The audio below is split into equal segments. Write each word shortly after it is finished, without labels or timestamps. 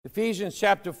Ephesians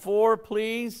chapter 4,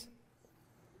 please.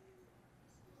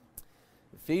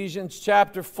 Ephesians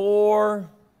chapter 4.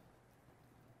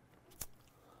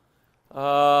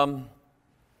 Tell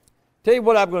you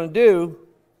what I'm going to do.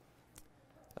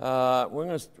 We're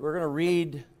going to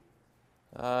read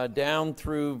down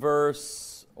through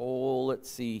verse,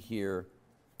 let's see here.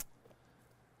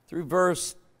 Through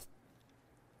verse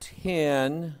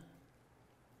 10.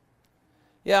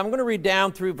 Yeah, I'm going to read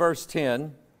down through verse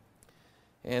 10.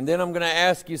 And then I'm going to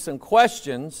ask you some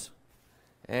questions.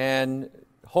 And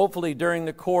hopefully during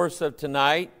the course of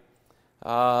tonight,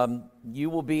 you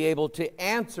will be able to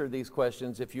answer these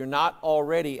questions if you're not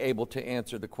already able to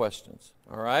answer the questions.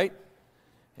 All right?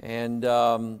 And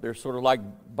they're sort of like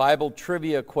Bible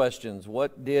trivia questions.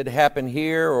 What did happen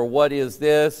here, or what is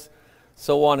this?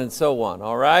 So on and so on.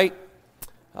 All right?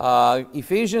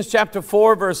 Ephesians chapter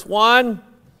 4, verse 1.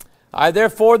 I,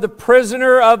 therefore, the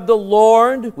prisoner of the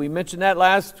Lord. We mentioned that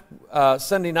last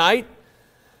Sunday night.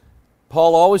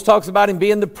 Paul always talks about him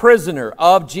being the prisoner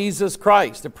of Jesus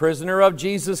Christ. The prisoner of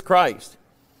Jesus Christ.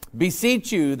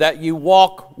 Beseech you that you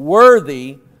walk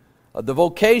worthy of the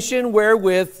vocation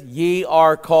wherewith ye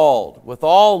are called, with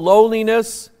all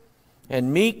lowliness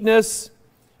and meekness,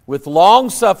 with long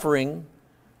suffering,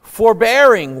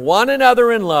 forbearing one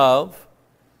another in love,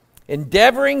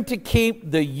 endeavoring to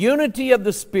keep the unity of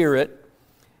the Spirit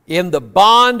in the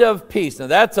bond of peace. Now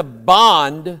that's a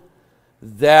bond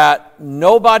that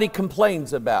nobody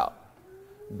complains about.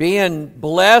 Being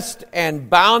blessed and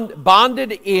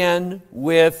bonded in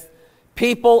with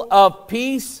people of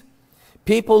peace,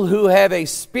 people who have a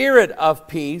spirit of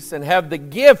peace and have the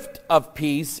gift of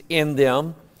peace in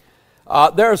them.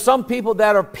 There are some people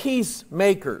that are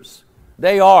peacemakers.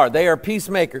 They are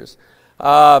peacemakers.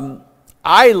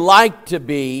 I like to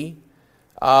be,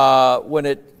 when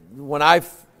I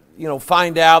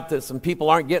find out that some people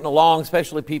aren't getting along,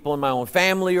 especially people in my own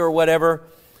family or whatever,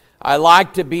 I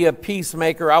like to be a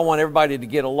peacemaker. I want everybody to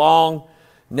get along.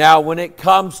 Now, when it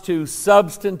comes to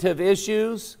substantive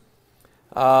issues,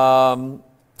 calling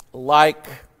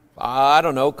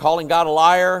God a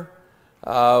liar,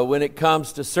 when it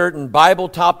comes to certain Bible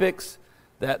topics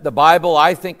that the Bible,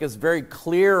 I think, is very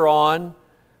clear on,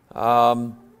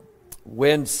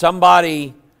 when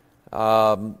somebody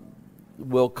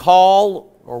will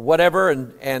call or whatever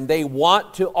and they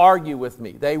want to argue with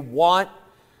me. They want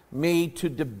me to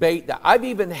debate that. I've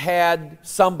even had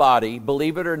somebody,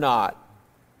 believe it or not,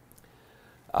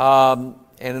 and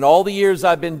in all the years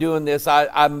I've been doing this,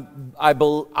 I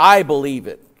believe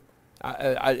it.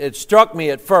 It struck me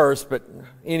at first, but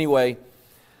anyway,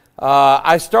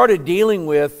 I started dealing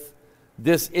with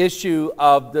this issue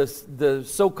of the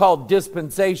so-called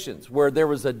dispensations, where there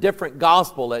was a different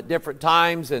gospel at different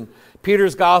times, and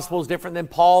Peter's gospel is different than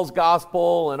Paul's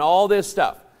gospel, and all this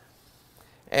stuff.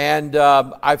 And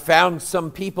I found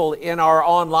some people in our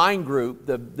online group,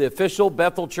 the official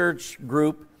Bethel Church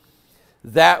group,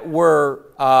 that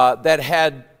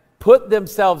had put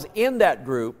themselves in that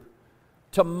group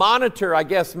to monitor, I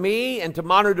guess, me and to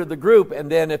monitor the group. And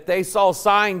then if they saw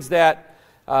signs that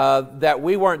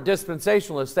we weren't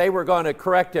dispensationalists, they were going to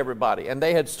correct everybody. And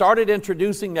they had started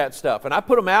introducing that stuff. And I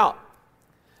put them out.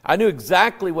 I knew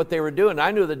exactly what they were doing.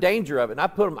 I knew the danger of it. And I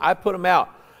put them out.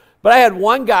 But I had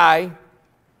one guy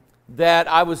that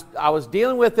I was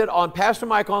dealing with it on Pastor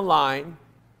Mike Online.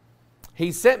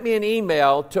 He sent me an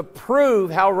email to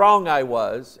prove how wrong I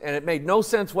was. And it made no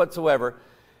sense whatsoever.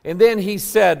 And then he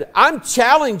said, I'm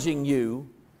challenging you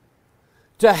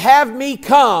to have me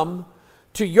come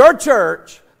to your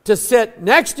church to sit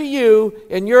next to you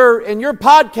in your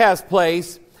podcast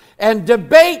place and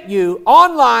debate you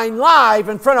online live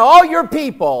in front of all your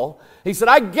people. He said,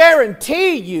 I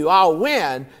guarantee you I'll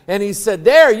win. And he said,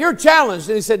 there, you're challenged.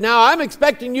 And he said, now I'm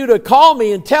expecting you to call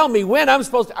me and tell me when I'm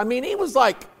supposed to. I mean, he was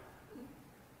like,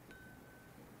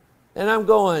 and I'm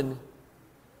going,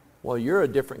 well, you're a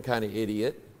different kind of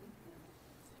idiot.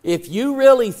 If you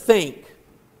really think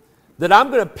that I'm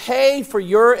going to pay for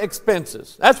your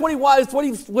expenses. That's what he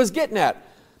was getting at.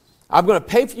 I'm going to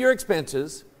pay for your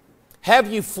expenses,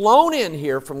 have you flown in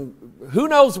here from who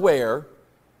knows where,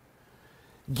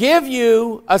 give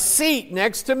you a seat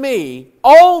next to me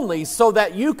only so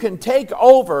that you can take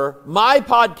over my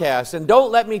podcast and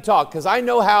don't let me talk, because I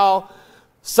know how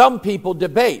some people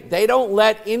debate. They don't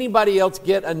let anybody else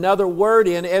get another word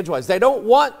in edgewise. They don't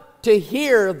want to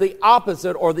hear the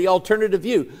opposite or the alternative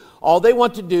view. All they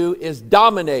want to do is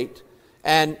dominate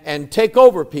and take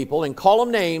over people and call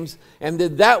them names, and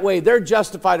then that way they're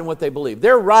justified in what they believe.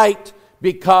 They're right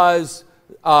because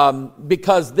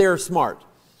they're smart.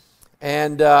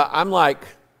 And I'm like,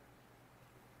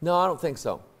 no, I don't think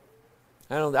so.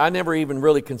 I never even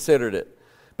really considered it.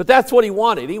 But that's what he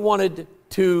wanted. He wanted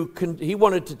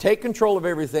to take control of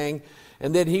everything,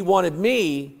 and then he wanted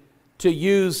me to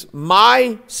use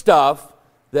my stuff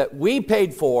that we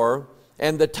paid for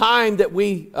and the time that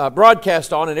we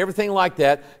broadcast on and everything like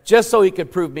that, just so he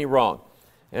could prove me wrong.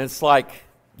 And it's like,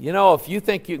 if you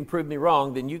think you can prove me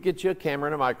wrong, then you get you a camera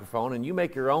and a microphone and you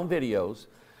make your own videos.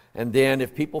 And then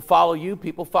if people follow you,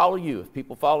 people follow you. If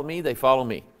people follow me, they follow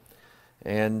me.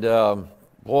 And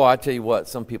boy, I tell you what,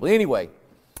 some people. Anyway,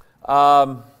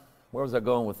 where was I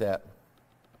going with that?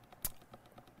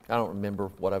 I don't remember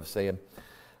what I was saying.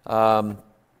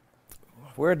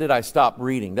 Where did I stop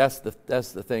reading? That's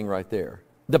the thing right there.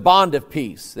 The bond of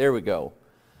peace. There we go.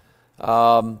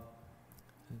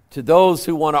 To those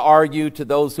who want to argue, to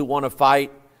those who want to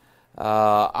fight,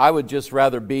 I would just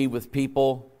rather be with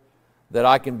people that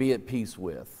I can be at peace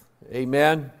with.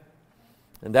 Amen?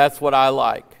 And that's what I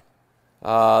like.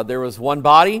 There was one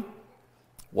body,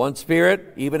 one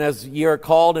Spirit, even as ye are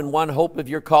called in one hope of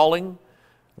your calling,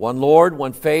 one Lord,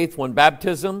 one faith, one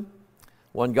baptism,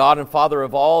 one God and Father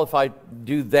of all. If I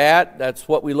do that, that's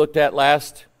what we looked at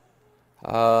last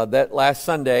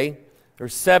Sunday.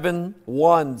 There's 7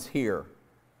 ones here.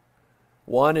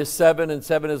 1 is 7 and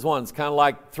 7 is 1. It's kind of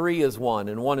like 3 is 1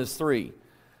 and 1 is 3.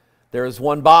 There is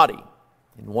one body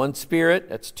and one Spirit.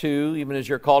 That's 2, even as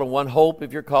you're called in one hope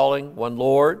of your calling, one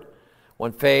Lord,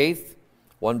 one faith,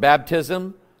 one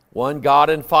baptism, one God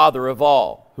and Father of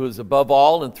all, who is above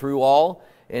all and through all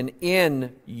and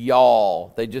in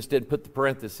y'all. They just didn't put the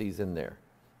parentheses in there,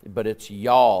 but it's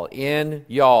y'all, in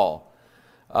y'all.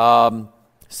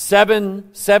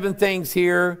 7 things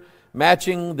here,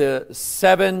 matching the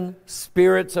 7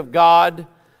 spirits of God,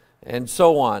 and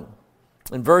so on.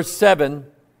 In verse 7,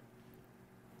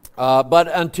 but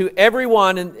unto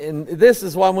everyone, and this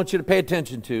is what I want you to pay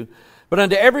attention to, but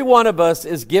unto every one of us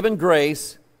is given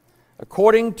grace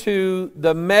according to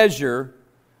the measure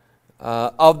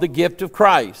of the gift of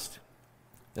Christ.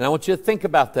 And I want you to think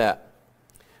about that.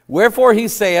 Wherefore he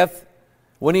saith,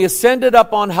 when he ascended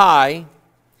up on high,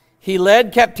 he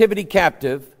led captivity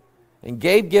captive, and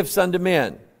gave gifts unto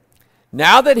men.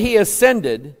 Now that he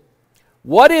ascended,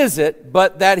 what is it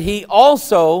but that he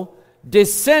also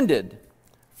descended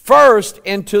first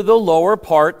into the lower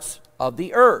parts of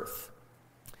the earth?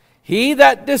 He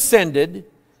that descended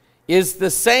is the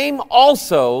same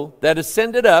also that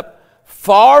ascended up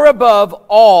far above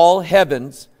all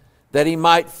heavens, that he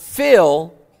might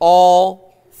fill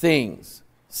all things.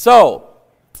 So,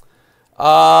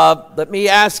 let me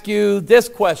ask you this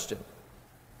question.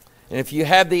 And if you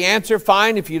have the answer,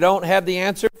 fine. If you don't have the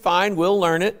answer, fine. We'll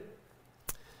learn it.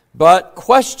 But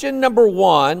question number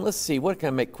 1, let's see, what can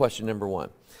I make question number 1?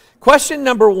 Question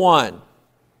number 1.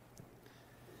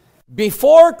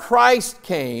 Before Christ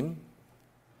came,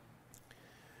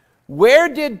 where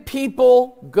did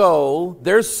people go,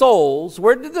 their souls,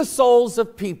 where did the souls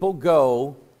of people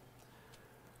go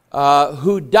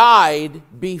who died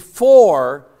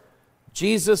before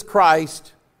Jesus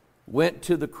Christ went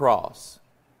to the cross?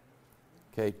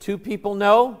 Okay, 2 people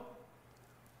know.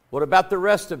 What about the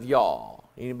rest of y'all?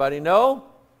 Anybody know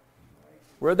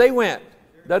where they went?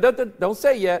 Don't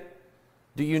say yet.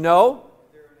 Do you know?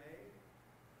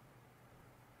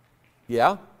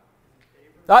 Yeah.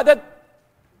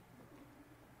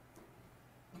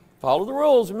 Follow the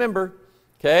rules, remember.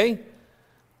 Okay.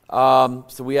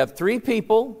 So we have 3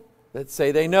 people that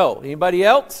say they know. Anybody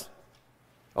else?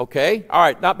 Okay. All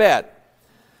right. Not bad.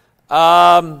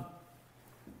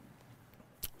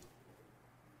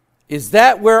 Is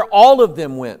that where all of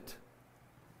them went?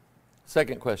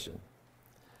 Second question.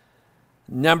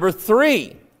 Number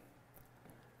 3.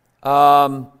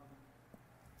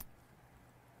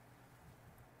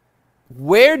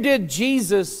 Where did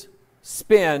Jesus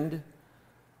spend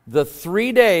the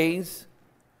 3 days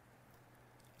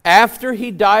after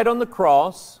he died on the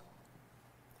cross?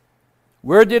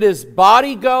 Where did his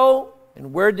body go,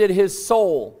 and where did his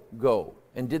soul go?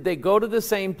 And did they go to the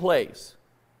same place?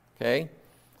 Okay,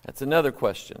 that's another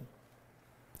question.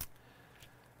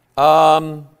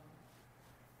 Number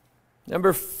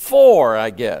 4, I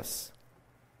guess.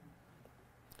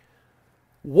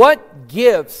 What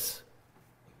gifts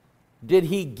did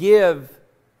he give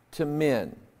to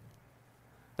men?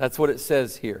 That's what it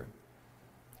says here.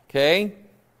 Okay.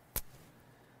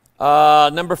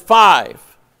 Number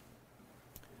 5.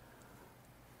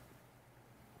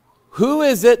 Who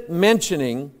is it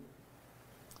mentioning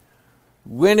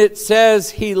when it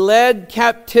says he led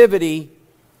captivity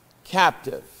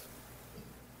captive?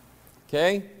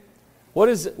 Okay? What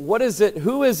is it?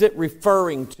 Who is it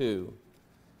referring to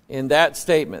in that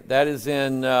statement? That is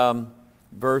in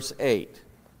verse 8.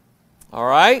 All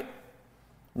right?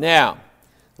 Now,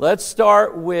 let's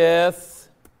start with,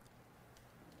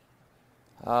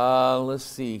 let's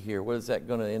see here. What is that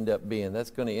going to end up being?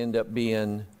 That's going to end up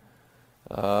being,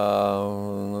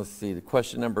 let's see, the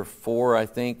question number 4, I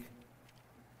think.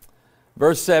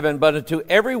 Verse 7, but unto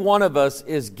every one of us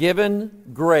is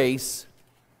given grace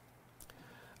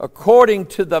according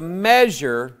to the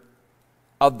measure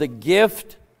of the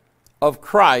gift of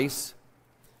Christ.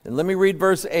 And let me read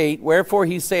verse 8. Wherefore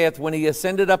he saith, when he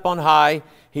ascended up on high,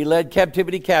 he led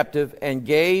captivity captive and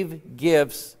gave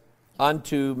gifts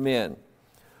unto men.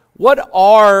 What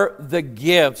are the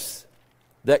gifts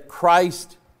that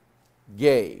Christ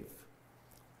gave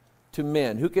to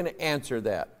men? Who can answer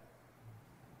that?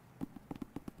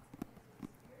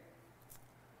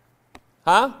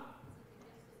 Huh?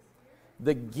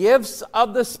 The gifts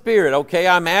of the Spirit. Okay,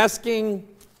 I'm asking,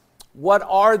 what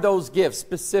are those gifts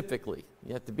specifically?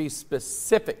 You have to be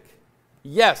specific.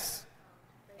 Yes.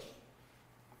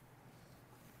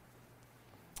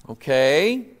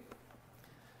 Okay.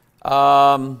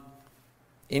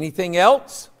 Anything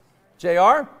else?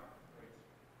 JR?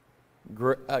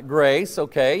 Grace.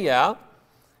 Okay, yeah.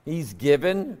 He's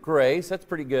given grace. That's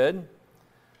pretty good.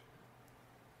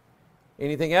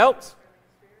 Anything else?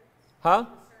 Huh?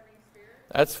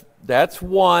 That's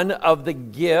one of the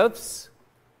gifts.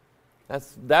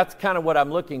 That's kind of what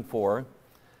I'm looking for.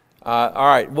 All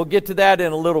right, we'll get to that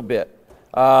in a little bit.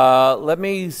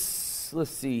 Let's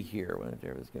see here.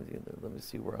 Let me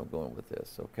see where I'm going with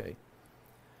this. Okay.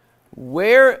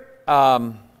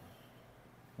 And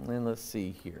let's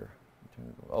see here.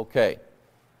 Okay.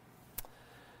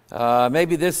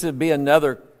 Maybe this would be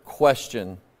another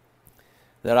question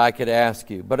that I could ask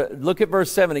you. But look at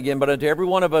verse 7 again. But unto every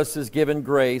one of us is given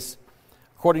grace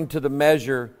according to the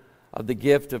measure of the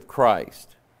gift of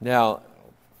Christ. Now,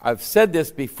 I've said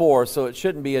this before, so it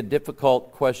shouldn't be a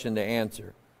difficult question to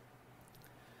answer.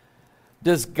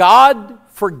 Does God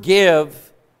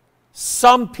forgive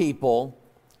some people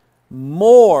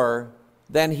more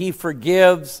than He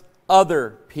forgives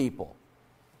other people?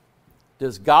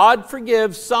 Does God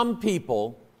forgive some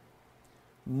people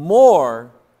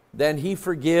more than He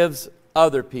forgives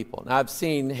other people? Now, I've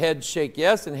seen head shake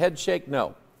yes and head shake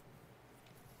no.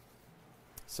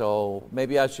 So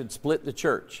maybe I should split the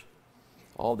church.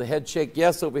 All the head shake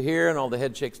yes over here and all the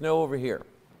head shakes no over here.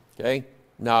 Okay?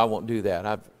 No, I won't do that.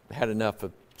 I've had enough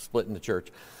of splitting the church.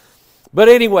 But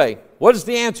anyway, what is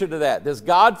the answer to that? Does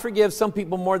God forgive some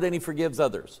people more than He forgives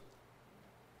others?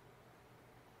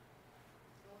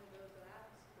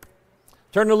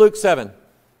 Turn to Luke 7.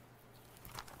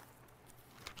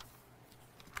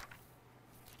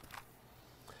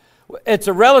 It's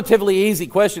a relatively easy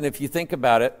question if you think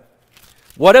about it.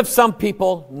 What if some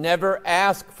people never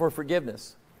ask for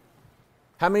forgiveness?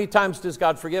 How many times does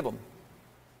God forgive them?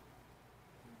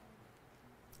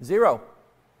 0.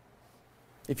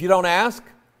 If you don't ask,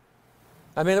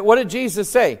 I mean, what did Jesus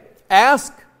say?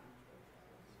 Ask,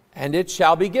 and it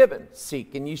shall be given.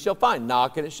 Seek, and ye shall find.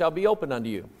 Knock, and it shall be opened unto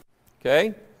you.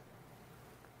 Okay?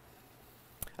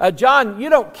 John, you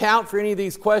don't count for any of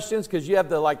these questions because you have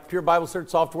the Pure Bible Search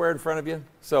software in front of you.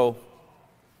 So,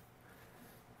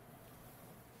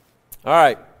 all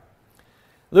right.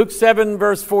 Luke 7,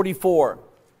 verse 44.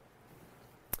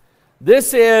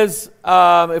 This is,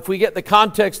 if we get the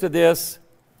context of this,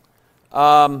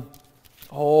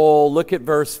 look at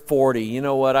verse 40. You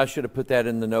know what? I should have put that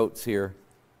in the notes here.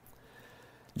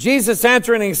 Jesus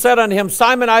answering, he said unto him,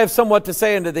 Simon, I have somewhat to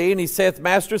say unto thee. And he saith,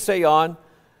 Master, say on.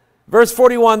 Verse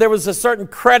 41, there was a certain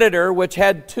creditor which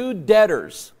had 2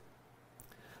 debtors.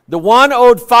 The one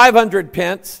owed 500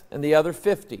 pence and the other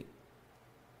 50.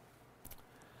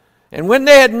 And when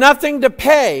they had nothing to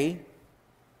pay,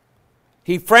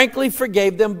 he frankly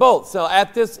forgave them both. So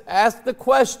at this, ask the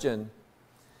question,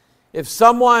 if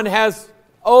someone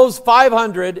owes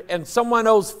 500 and someone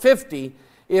owes 50,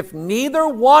 if neither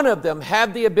one of them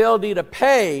have the ability to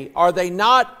pay, are they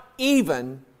not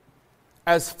even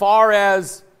as far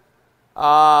as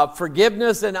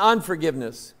forgiveness and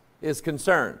unforgiveness is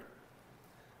concerned?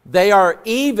 They are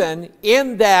even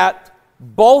in that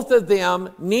both of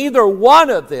them, neither one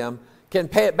of them can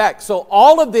pay it back. So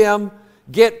all of them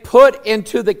get put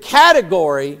into the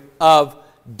category of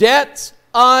debts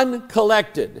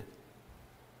uncollected.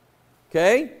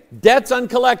 Okay? Debts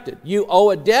uncollected. You owe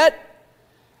a debt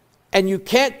and you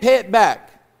can't pay it back.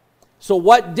 So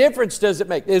what difference does it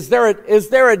make? Is there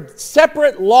a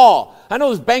separate law? I know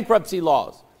there's bankruptcy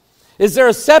laws. Is there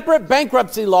a separate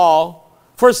bankruptcy law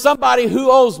for somebody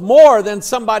who owes more than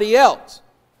somebody else?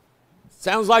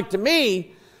 Sounds like to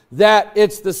me that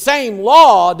it's the same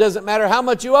law, doesn't matter how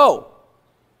much you owe.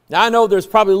 Now I know there's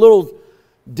probably little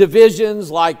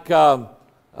divisions like Chapter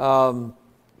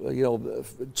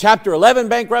 11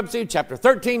 bankruptcy, Chapter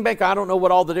 13 bankruptcy. I don't know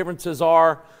what all the differences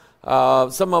are.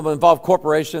 Some of them involve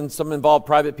corporations, some involve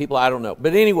private people. I don't know.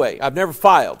 But anyway, I've never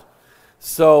filed.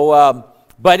 So,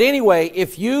 but anyway,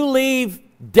 if you leave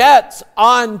debts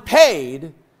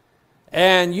unpaid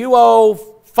and you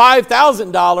owe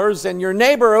 $5,000 and your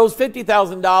neighbor owes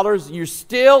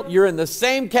 $50,000, you're in the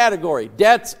same category,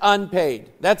 debts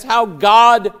unpaid. That's how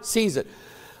God sees it.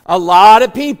 A lot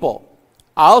of people,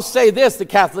 I'll say this, the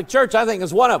Catholic Church, I think,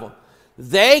 is one of them.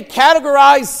 They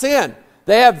categorize sin.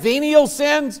 They have venial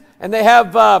sins and they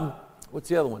have, what's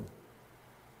the other one?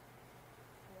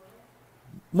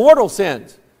 Mortal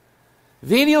sins.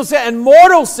 Venial sin and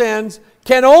mortal sins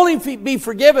can only be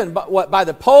forgiven by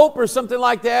the Pope or something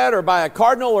like that, or by a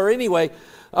cardinal, or anyway.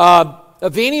 A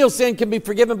venial sin can be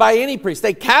forgiven by any priest.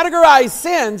 They categorize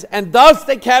sins, and thus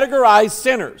they categorize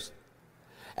sinners.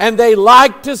 And they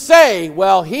like to say,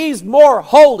 well, he's more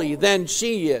holy than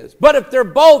she is. But if they're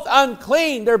both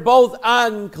unclean, they're both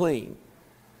unclean.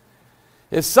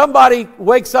 If somebody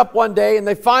wakes up one day and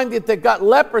they find that they've got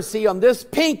leprosy on this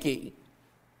pinky,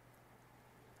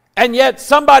 and yet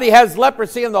somebody has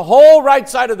leprosy in the whole right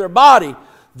side of their body,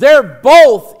 they're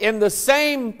both in the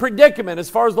same predicament as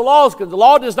far as the law is concerned. The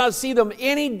law does not see them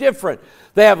any different.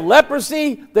 They have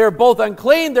leprosy, they're both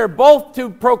unclean, they're both to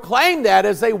proclaim that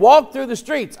as they walk through the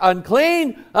streets.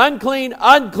 Unclean, unclean,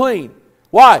 unclean.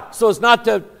 Why? So as not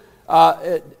to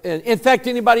infect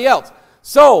anybody else.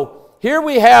 So here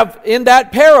we have in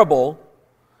that parable,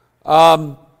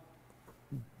 they're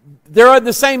in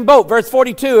the same boat. Verse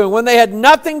 42, and when they had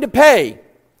nothing to pay,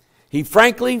 he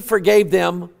frankly forgave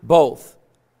them both.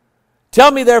 Tell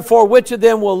me therefore, which of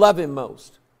them will love him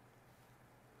most?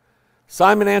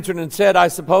 Simon answered and said, I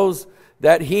suppose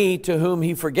that he to whom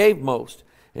he forgave most.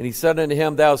 And he said unto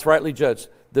him, thou hast rightly judged.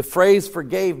 The phrase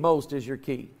forgave most is your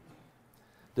key.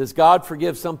 Does God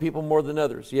forgive some people more than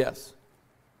others? Yes.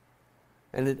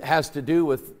 And it has to do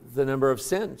with the number of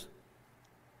sins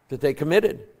that they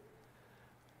committed.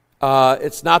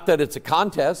 It's not that it's a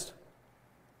contest.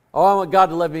 Oh, I want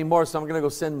God to love me more, so I'm going to go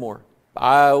sin more.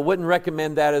 I wouldn't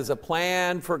recommend that as a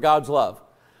plan for God's love.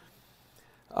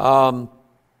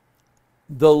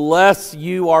 The less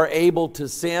you are able to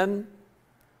sin,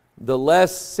 the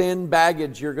less sin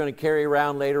baggage you're going to carry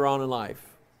around later on in life.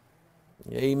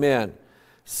 Amen.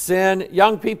 Sin,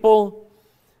 young people,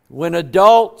 when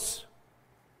adults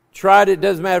try to, it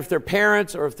doesn't matter if they're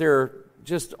parents or if they're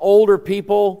just older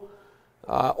people,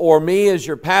 or me as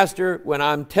your pastor, when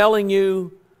I'm telling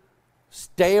you,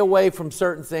 stay away from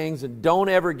certain things and don't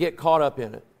ever get caught up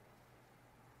in it.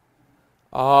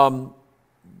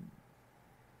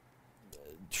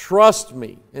 Trust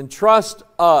me and trust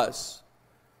us.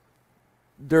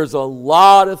 There's a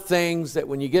lot of things that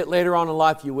when you get later on in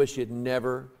life, you wish you'd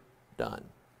never done.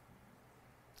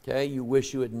 Okay? You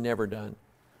wish you had never done.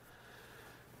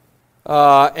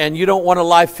 And you don't want a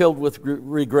life filled with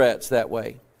regrets that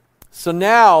way. So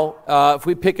now, if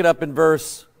we pick it up in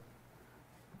verse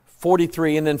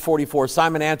 43 and then 44,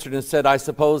 Simon answered and said, I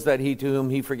suppose that he to whom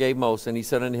he forgave most. And he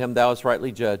said unto him, thou hast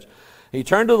rightly judged. He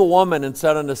turned to the woman and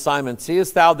said unto Simon,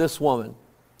 seest thou this woman?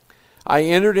 I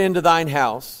entered into thine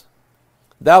house.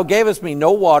 Thou gavest me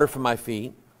no water for my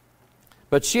feet,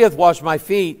 but she hath washed my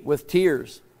feet with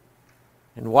tears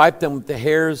and wiped them with the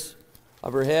hairs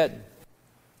of her head.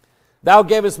 Thou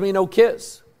gavest me no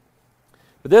kiss.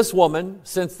 But this woman,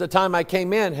 since the time I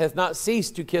came in, hath not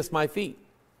ceased to kiss my feet.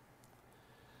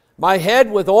 My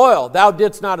head with oil thou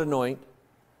didst not anoint,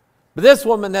 but this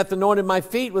woman hath anointed my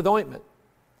feet with ointment.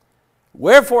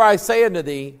 Wherefore I say unto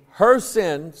thee, her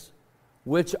sins,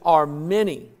 which are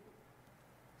many,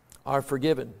 are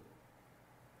forgiven.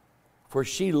 For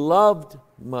she loved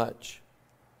much.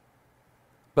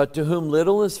 But to whom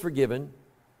little is forgiven,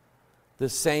 the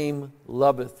same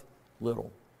loveth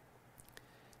little.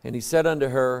 And he said unto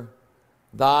her,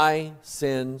 thy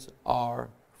sins are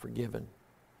forgiven.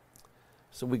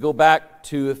 So we go back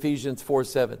to Ephesians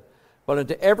 4:7. But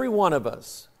unto every one of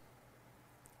us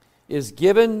is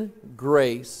given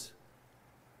grace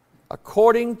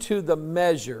according to the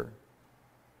measure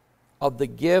of the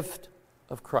gift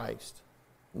of Christ.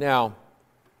 Now,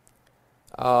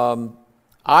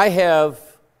 I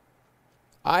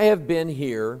have been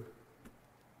here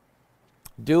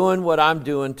doing what I'm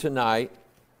doing tonight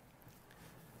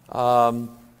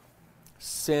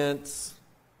since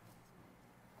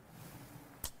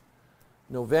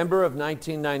November of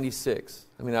 1996.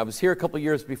 I mean, I was here a couple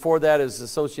years before that as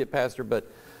associate pastor, but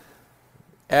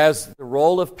as the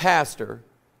role of pastor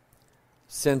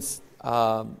since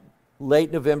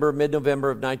late November, mid-November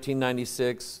of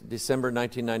 1996, December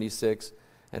 1996,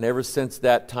 and ever since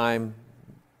that time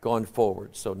going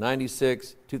forward. So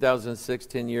 96, 2006,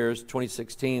 10 years,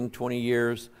 2016, 20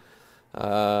 years,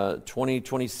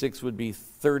 2026 would be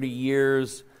 30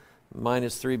 years,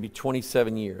 minus 3 would be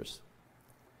 27 years.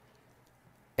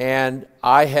 And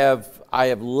I have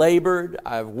labored,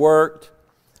 I've worked,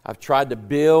 I've tried to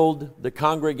build the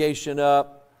congregation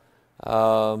up,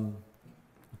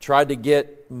 tried to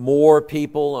get more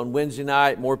people on Wednesday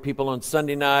night, more people on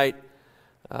Sunday night,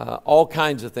 all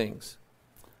kinds of things.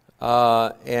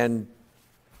 And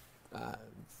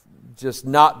just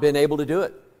not been able to do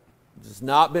it. Just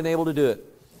not been able to do it.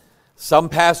 Some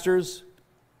pastors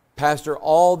pastor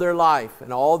all their life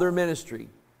and all their ministry,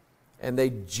 and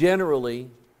they generally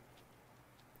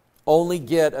only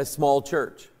get a small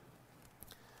church.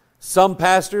 Some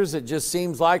pastors, it just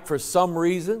seems like for some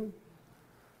reason,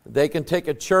 they can take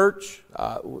a church.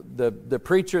 The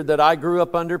preacher that I grew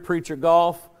up under, Preacher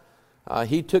Golf,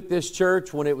 he took this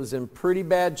church when it was in pretty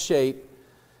bad shape,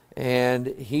 and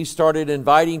he started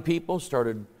inviting people,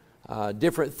 started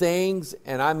different things.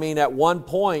 And I mean, at one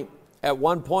point,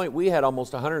 we had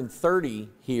almost 130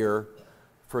 here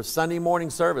for Sunday morning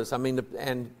service. I mean,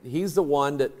 and he's the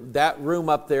one that room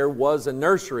up there was a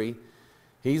nursery.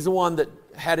 He's the one that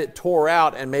had it tore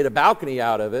out and made a balcony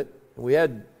out of it. We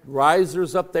had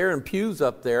risers up there and pews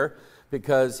up there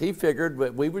because he figured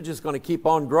that we were just going to keep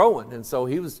on growing. And so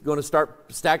he was going to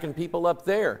start stacking people up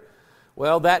there.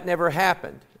 Well, that never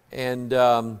happened.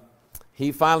 And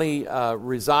he finally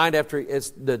resigned after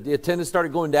the attendance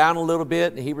started going down a little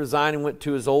bit. And he resigned and went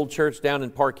to his old church down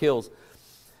in Park Hills.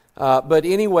 But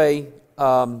anyway,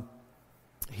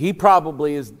 he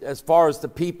probably is, as far as the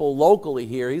people locally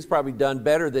here, he's probably done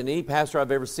better than any pastor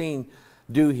I've ever seen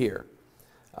do here.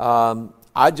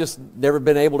 I just never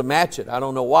been able to match it. I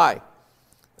don't know why.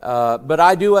 But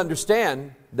I do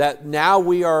understand that now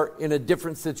we are in a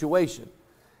different situation.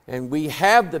 And we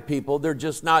have the people, they're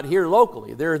just not here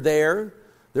locally. They're there,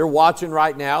 they're watching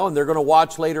right now, and they're going to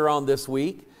watch later on this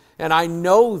week. And I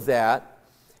know that.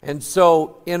 And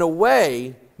so, in a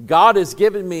way, God has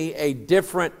given me a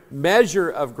different measure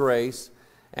of grace,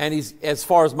 and He's, as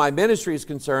far as my ministry is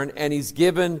concerned, and He's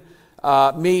given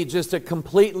me just a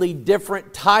completely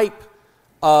different type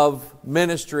of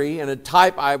ministry, and a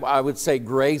type, I would say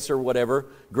grace or whatever.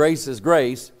 Grace is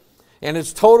grace. And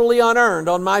it's totally unearned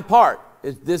on my part.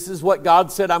 This is what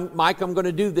God said, Mike, I'm going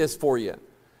to do this for you.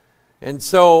 And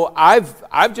so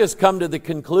I've just come to the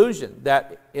conclusion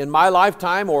that in my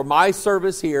lifetime or my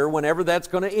service here, whenever that's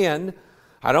going to end,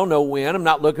 I don't know when, I'm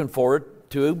not looking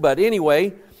forward to, but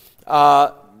anyway,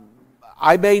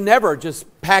 I may never just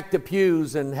pack the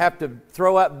pews and have to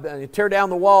throw up, tear down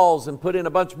the walls and put in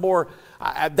a bunch more.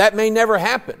 That may never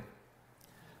happen.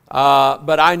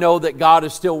 But I know that God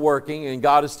is still working and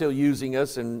God is still using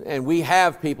us, and we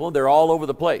have people, they're all over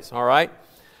the place, all right?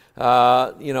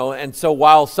 And so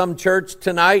while some church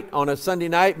tonight on a Sunday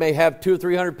night may have 200 or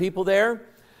 300 people there,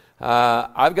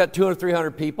 I've got 200 or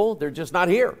 300 people, they're just not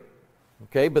here,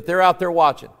 okay? But they're out there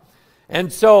watching.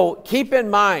 And so keep in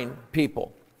mind,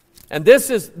 people, and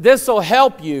this will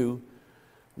help you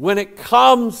when it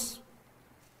comes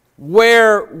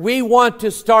where we want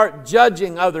to start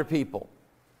judging other people.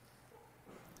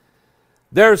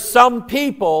 There's some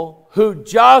people who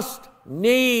just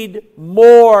need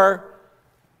more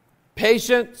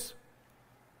patience,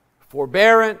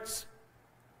 forbearance,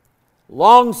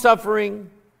 long-suffering,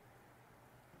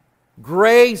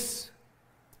 grace,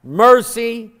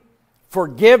 mercy,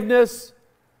 forgiveness.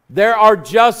 There are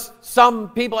just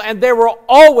some people, and there will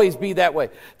always be that way.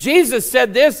 Jesus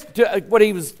said this,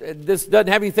 this doesn't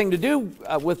have anything to do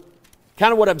with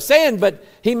kind of what I'm saying, but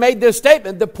He made this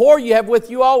statement, the poor you have with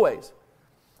you always.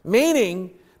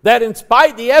 Meaning that in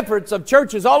spite of the efforts of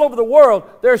churches all over the world,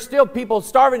 there are still people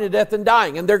starving to death and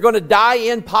dying, and they're going to die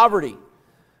in poverty.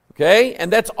 Okay?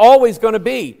 And that's always going to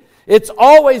be. It's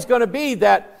always going to be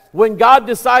that when God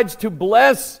decides to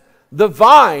bless the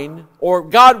vine, or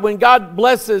when God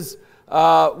blesses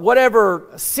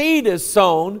whatever seed is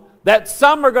sown, that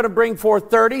some are going to bring forth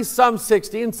 30, some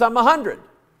 60, and some 100.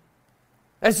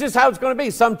 That's just how it's going to be.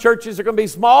 Some churches are going to be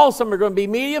small, some are going to be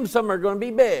medium, some are going to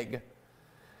be big.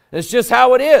 It's just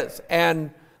how it is.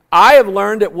 And I have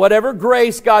learned that whatever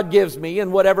grace God gives me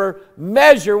and whatever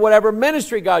measure, whatever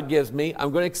ministry God gives me,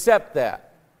 I'm going to accept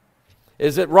that.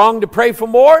 Is it wrong to pray for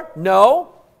more?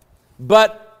 No.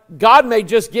 But God may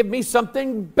just give me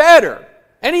something better.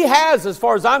 And He has, as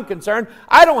far as I'm concerned.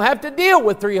 I don't have to deal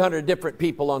with 300 different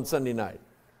people on Sunday night.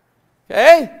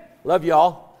 Okay? Love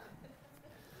y'all.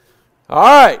 All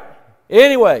right.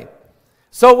 Anyway.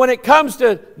 So when it comes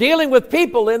to dealing with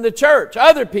people in the church,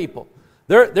 other people,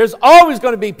 There's always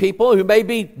going to be people who may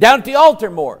be down at the altar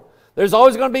more. There's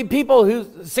always going to be people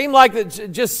who seem like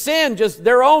that just sin, just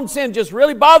their own sin just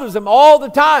really bothers them all the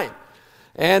time.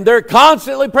 And they're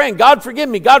constantly praying, God forgive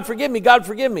me, God forgive me, God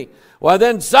forgive me. Well,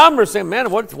 then some are saying, man,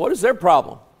 what is their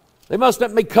problem? They must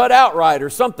not be cut out right or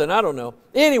something, I don't know.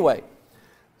 Anyway,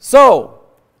 so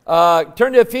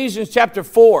turn to Ephesians chapter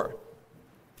 4.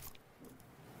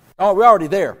 Oh, we're already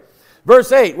there.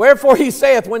 Verse 8, wherefore he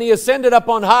saith, when he ascended up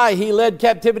on high, he led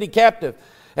captivity captive,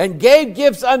 and gave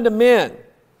gifts unto men.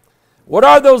 What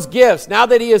are those gifts? Now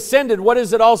that he ascended, what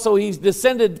is it also? He's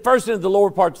descended first into the lower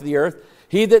parts of the earth.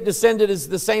 He that descended is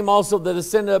the same also that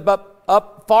ascended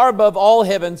up far above all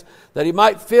heavens, that he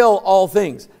might fill all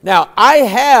things. Now, I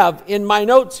have in my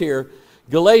notes here,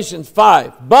 Galatians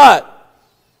 5,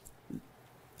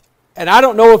 and I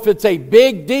don't know if it's a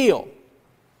big deal,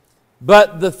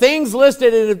 but the things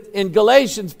listed in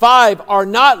Galatians 5 are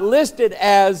not listed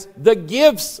as the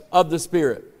gifts of the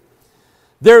Spirit.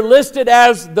 They're listed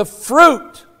as the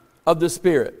fruit of the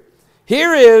Spirit.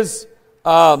 Here is,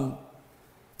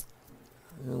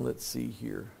 let's see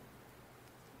here.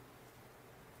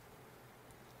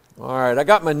 All right, I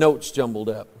got my notes jumbled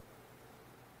up.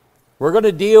 We're going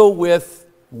to deal with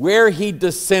where he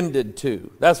descended to.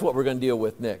 That's what we're going to deal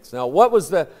with next. Now, what was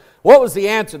the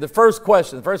answer? The first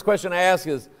question I ask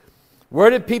is, where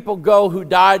did people go who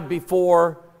died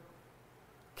before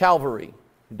Calvary?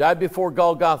 Who died before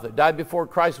Golgotha? Died before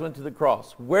Christ went to the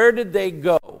cross? Where did they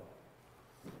go?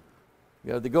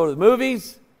 Did they go to the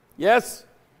movies? Yes?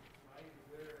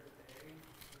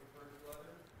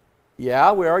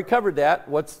 Yeah, we already covered that.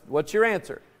 What's your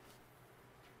answer?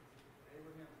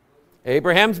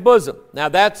 Abraham's bosom. Now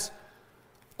that's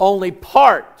only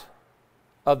part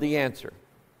of the answer.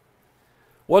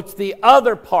 What's the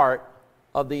other part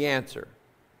of the answer?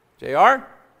 JR?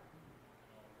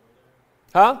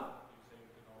 Huh?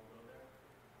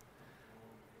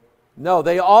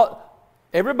 No,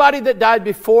 everybody that died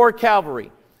before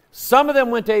Calvary, some of them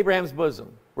went to Abraham's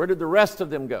bosom. Where did the rest of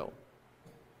them go?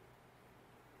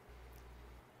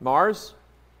 Mars?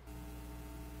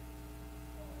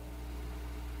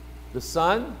 The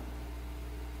sun?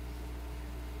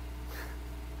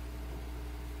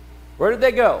 Where did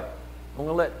they go? I'm going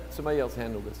to let somebody else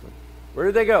handle this one. Where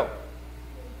did they go?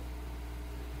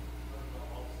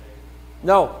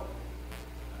 No.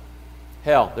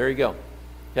 Hell, there you go.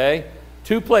 Okay?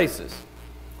 2 places.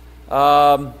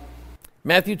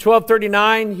 Matthew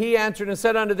 12:39, he answered and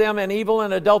said unto them, an evil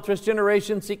and adulterous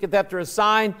generation seeketh after a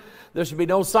sign. There should be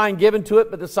no sign given to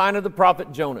it but the sign of the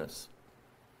prophet Jonas.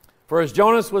 For as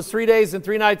Jonas was 3 days and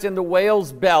 3 nights in the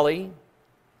whale's belly,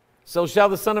 so shall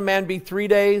the Son of Man be 3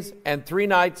 days and 3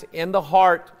 nights in the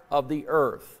heart of the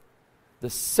earth, the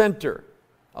center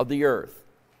of the earth.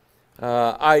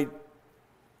 I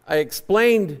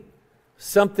explained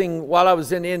something while I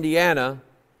was in Indiana,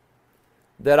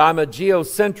 that I'm a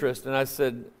geocentrist, and I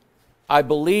said, I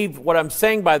believe what I'm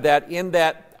saying by that, in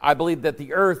that I believe that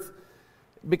the earth,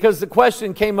 because the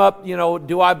question came up,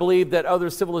 do I believe that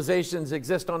other civilizations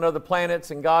exist on other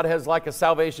planets and God has like a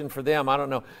salvation for them? I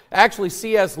don't know. Actually,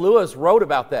 C.S. Lewis wrote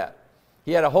about that.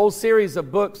 He had a whole series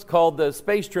of books called the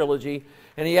Space Trilogy,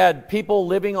 and he had people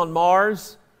living on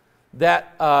Mars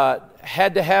that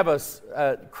had to have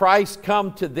Christ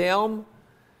come to them,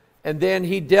 and then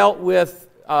he dealt with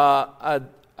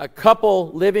a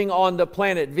couple living on the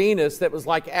planet Venus that was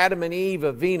like Adam and Eve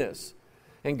of Venus.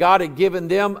 And God had given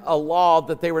them a law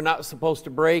that they were not supposed to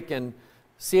break. And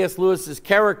C.S. Lewis's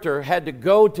character had to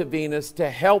go to Venus to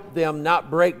help them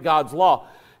not break God's law.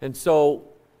 And so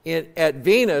at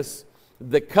Venus,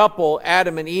 the couple,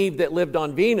 Adam and Eve, that lived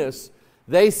on Venus,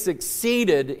 they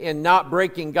succeeded in not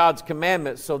breaking God's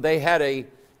commandments. So they had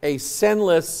a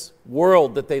sinless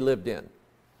world that they lived in.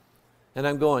 And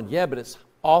I'm going, yeah, but it's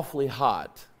awfully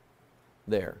hot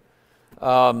there.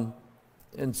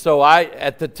 And so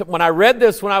when I read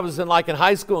this when I was in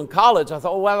high school and college, I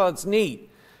thought, oh, wow, that's neat.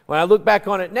 When I look back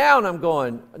on it now, and I'm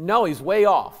going, no, he's way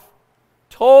off.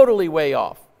 Totally way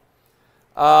off.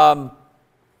 And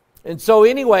so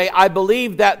anyway, I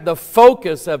believe that the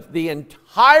focus of the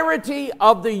entirety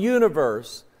of the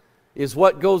universe is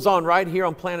what goes on right here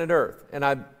on planet Earth. And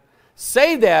I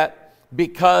say that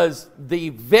because the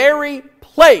very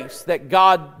place that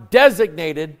God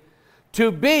designated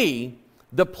to be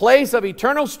the place of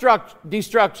eternal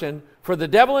destruction for the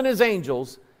devil and his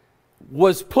angels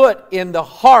was put in the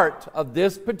heart of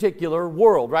this particular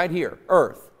world right here,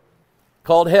 earth,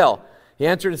 called hell. He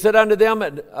answered and said unto them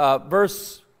at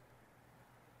verse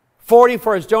 40,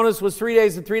 for as Jonas was 3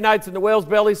 days and 3 nights in the whale's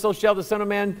belly, so shall the Son of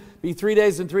Man be 3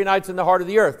 days and 3 nights in the heart of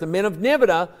the earth. The men of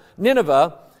Nineveh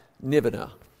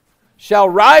shall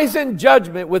rise in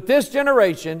judgment with this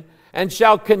generation and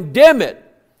shall condemn it,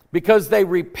 because they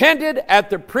repented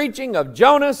at the preaching of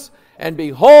Jonas, and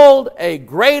behold, a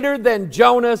greater than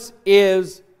Jonas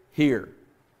is here.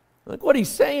 Look what he's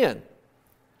saying.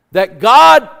 That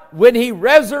God, when He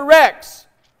resurrects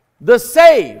the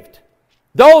saved,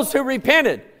 those who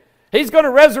repented, He's going to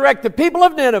resurrect the people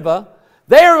of Nineveh.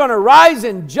 They are going to rise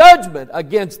in judgment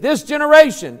against this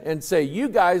generation and say, you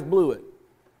guys blew it.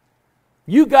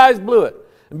 You guys blew it.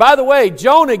 And by the way,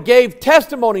 Jonah gave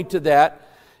testimony to that.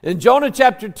 In Jonah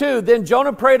chapter 2, then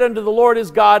Jonah prayed unto the Lord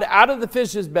his God out of the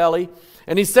fish's belly.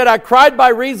 And he said, I cried by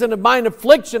reason of mine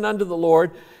affliction unto the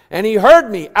Lord. And He heard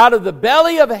me. Out of the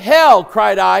belly of hell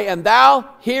cried I, and thou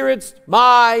hearest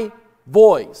my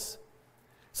voice.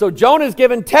 So Jonah is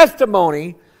given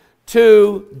testimony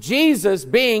to Jesus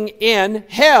being in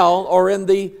hell, or in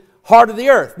the heart of the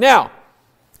earth. Now,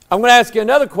 I'm going to ask you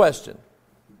another question.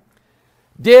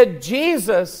 Did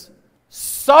Jesus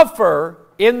suffer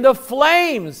in the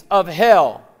flames of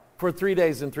hell for 3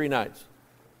 days and 3 nights?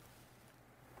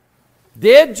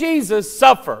 Did Jesus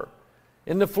suffer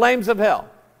in the flames of hell?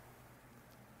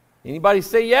 Anybody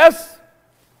say yes?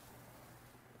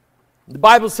 The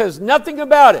Bible says nothing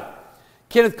about it.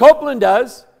 Kenneth Copeland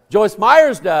does. Joyce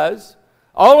Myers does.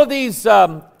 All of these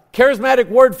charismatic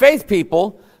word faith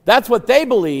people, that's what they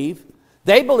believe.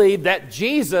 They believe that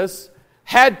Jesus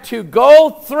had to go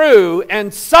through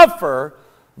and suffer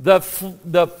the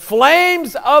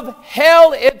flames of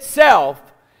hell itself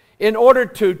in order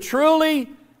to truly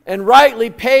and rightly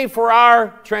pay for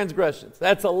our transgressions.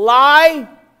 That's a lie.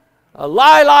 A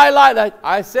lie.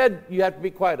 I said you have to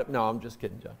be quiet. No, I'm just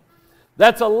kidding, John.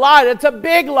 That's a lie. That's a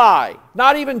big lie.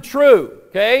 Not even true,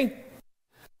 okay?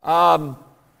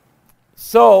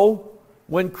 So,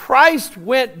 when Christ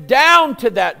went down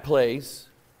to that place,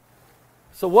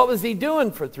 so what was He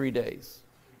doing for 3 days?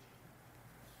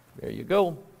 There you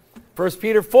go. 1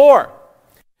 Peter 4.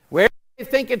 Where they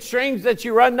think it strange that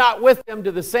you run not with them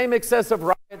to the same excessive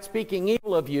riot, speaking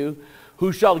evil of you,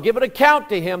 who shall give an account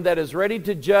to Him that is ready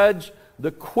to judge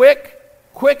the quick.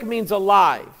 Quick means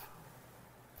alive.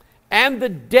 And the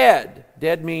dead.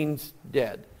 Dead means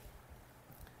dead.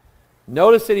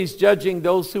 Notice that He's judging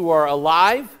those who are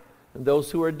alive and those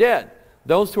who are dead.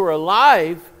 Those who are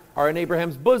alive are in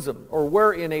Abraham's bosom, or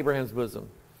were in Abraham's bosom.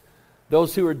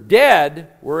 Those who are dead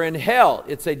were in hell.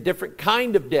 It's a different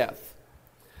kind of death.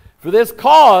 For this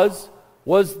cause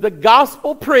was the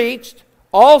gospel preached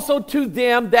also to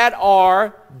them that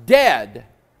are dead,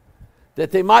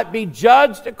 that they might be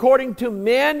judged according to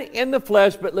men in the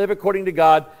flesh, but live according to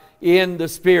God in the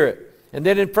Spirit. And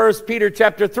then in 1 Peter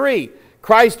chapter 3,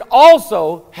 Christ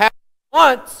also had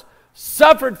once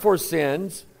suffered for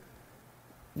sins.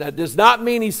 That does not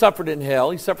mean He suffered in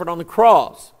hell. He suffered on the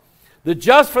cross. The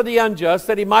just for the unjust,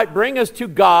 that He might bring us to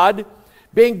God,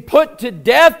 being put to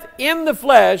death in the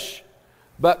flesh,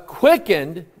 but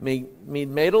quickened,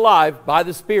 made alive by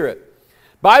the Spirit,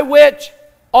 by which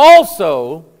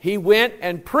also He went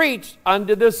and preached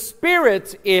unto the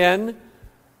spirits in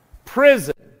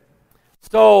prison.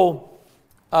 So,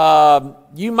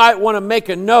 you might want to make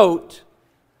a note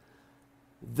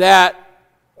that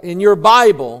in your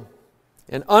Bible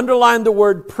and underline the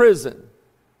word prison,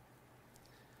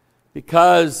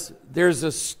 because there's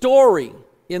a story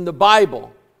in the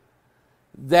Bible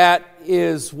that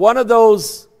is one of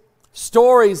those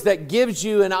stories that gives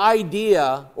you an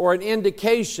idea or an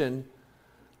indication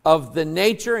of the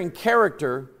nature and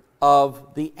character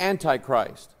of the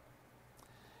Antichrist.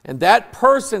 And that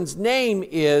person's name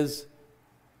is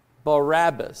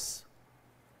Barabbas.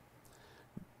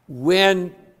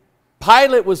 When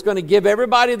Pilate was going to give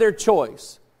everybody their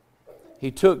choice,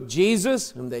 he took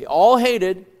Jesus, whom they all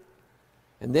hated,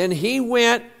 and then he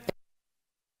went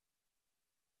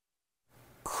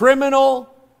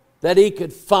criminal that he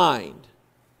could find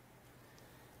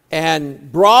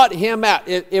and brought him out.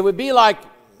 It would be like,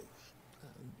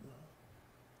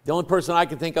 the only person I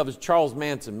can think of is Charles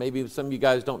Manson. Maybe some of you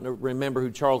guys don't remember who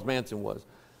Charles Manson was.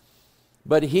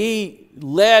 But he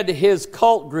led his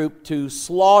cult group to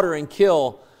slaughter and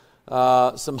kill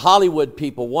some Hollywood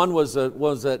people. One was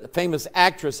a famous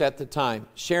actress at the time,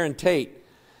 Sharon Tate.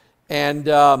 And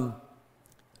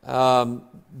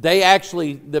they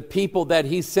actually, the people that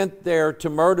he sent there to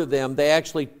murder them, they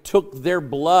actually took their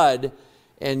blood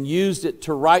and used it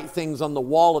to write things on the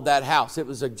wall of that house. It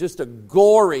was just a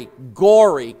gory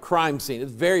crime scene. It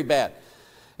was very bad.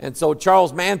 And so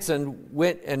Charles Manson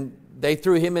went, and they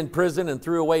threw him in prison and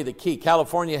threw away the key.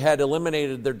 California had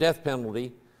eliminated their death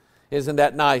penalty. Isn't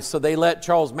that nice? So they let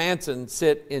Charles Manson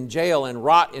sit in jail and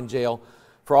rot in jail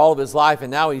for all of his life,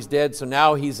 and now he's dead, so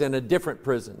now he's in a different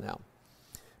prison now.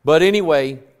 But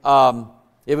anyway,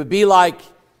 it would be like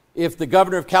if the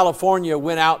governor of California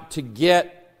went out to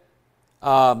get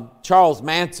Charles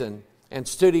Manson and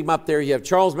stood him up there. You have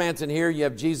Charles Manson here, you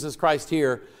have Jesus Christ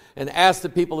here, and asked the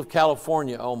people of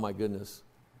California, oh my goodness,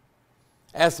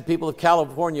 asked the people of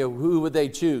California, who would they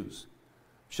choose?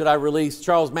 Should I release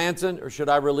Charles Manson or should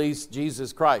I release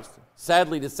Jesus Christ?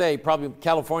 Sadly to say, probably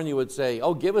California would say,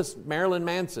 oh, give us Marilyn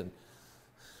Manson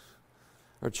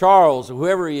or Charles or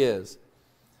whoever he is.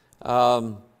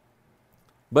 But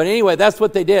anyway, that's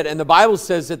what they did. And the Bible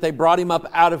says that they brought him up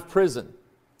out of prison.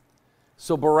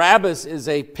 So Barabbas is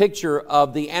a picture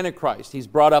of the Antichrist. He's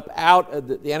brought up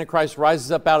out, the Antichrist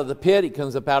rises up out of the pit, he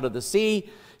comes up out of the sea,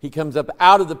 he comes up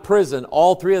out of the prison.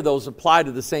 All three of those apply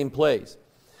to the same place.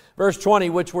 Verse 20,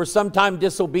 which were sometime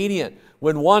disobedient,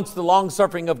 when once the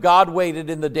long-suffering of God waited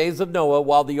in the days of Noah,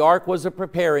 while the ark was a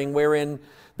preparing, wherein,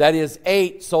 that is,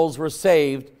 8 souls were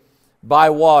saved by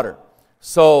water.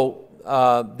 So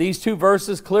these two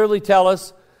verses clearly tell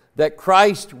us that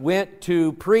Christ went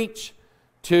to preach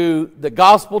to the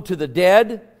gospel to the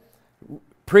dead,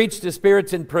 preach to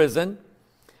spirits in prison.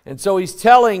 And so he's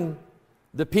telling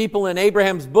the people in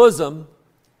Abraham's bosom,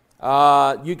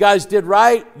 you guys did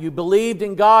right, you believed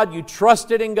in God, you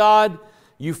trusted in God,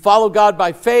 you follow God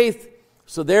by faith,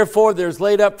 so therefore there's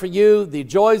laid up for you the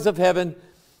joys of heaven.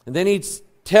 And then he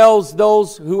tells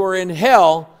those who are in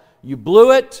hell, you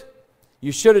blew it,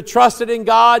 you should have trusted in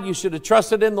God, you should have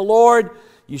trusted in the Lord,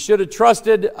 you should have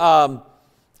trusted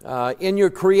in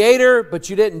your Creator, but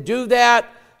you didn't do that.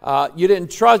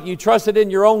 You trusted in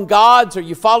your own gods, or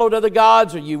you followed other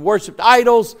gods, or you worshiped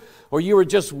idols, or you were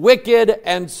just wicked,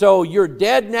 and so you're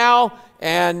dead now,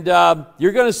 and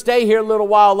you're going to stay here a little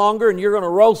while longer, and you're going to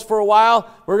roast for a while.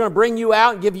 We're going to bring you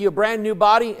out and give you a brand new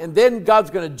body, and then God's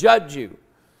going to judge you.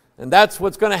 And that's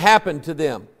what's going to happen to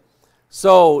them.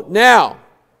 So now,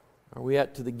 are we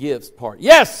at to the gifts part?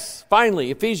 Yes,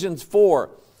 finally, Ephesians 4.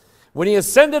 When he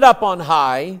ascended up on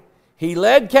high, he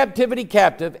led captivity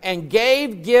captive and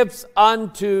gave gifts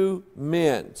unto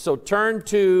men. So turn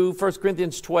to 1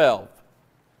 Corinthians 12.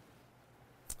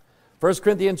 1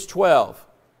 Corinthians 12.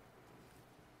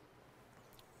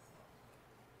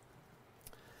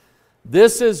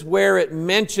 This is where it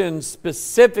mentions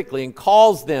specifically and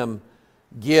calls them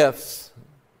gifts,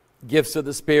 gifts of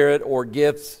the Spirit or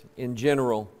gifts in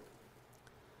general.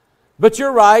 But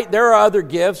you're right, there are other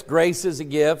gifts. Grace is a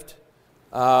gift.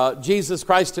 Jesus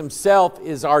Christ himself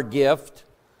is our gift.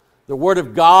 The Word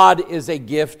of God is a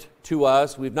gift to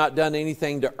us. We've not done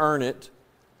anything to earn it.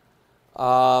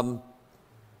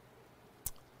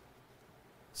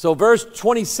 So verse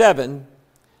 27,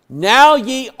 now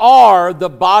ye are the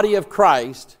body of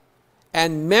Christ,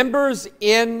 and members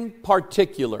in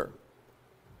particular.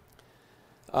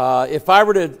 If I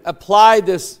were to apply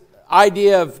this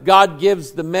idea of God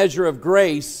gives the measure of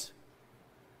grace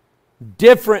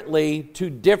differently to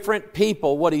different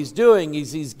people, what he's doing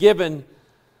is he's given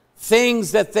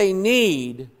things that they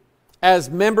need as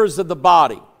members of the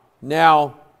body.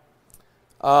 Now,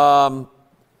 there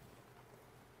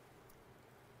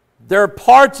are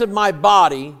parts of my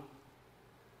body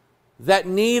that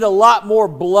need a lot more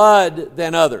blood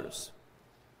than others.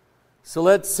 So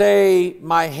let's say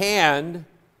my hand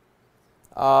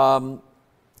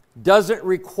doesn't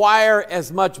require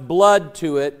as much blood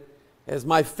to it as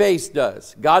my face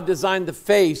does. God designed the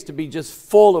face to be just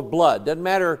full of blood. Doesn't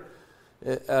matter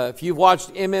if you've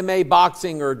watched MMA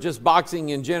boxing or just boxing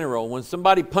in general. When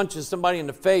somebody punches somebody in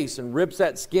the face and rips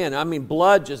that skin, I mean,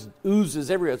 blood just oozes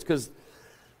everywhere. It's because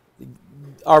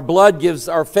our blood gives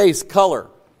our face color.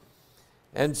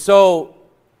 And so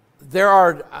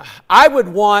I would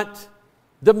want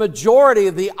the majority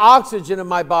of the oxygen in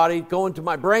my body going to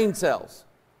my brain cells.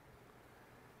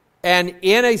 And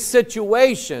in a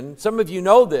situation, some of you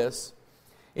know this,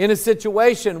 in a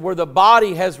situation where the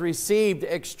body has received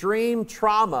extreme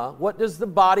trauma, what does the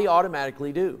body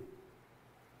automatically do?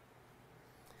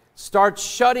 Starts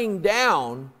shutting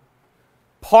down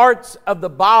parts of the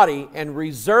body and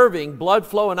reserving blood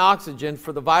flow and oxygen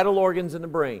for the vital organs in the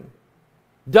brain.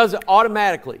 Does it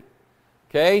automatically.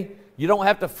 Okay? You don't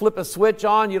have to flip a switch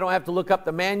on. You don't have to look up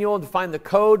the manual to find the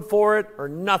code for it or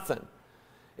nothing.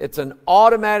 It's an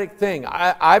automatic thing.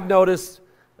 I've noticed,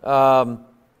 I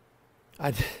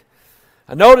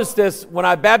noticed this when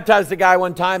I baptized a guy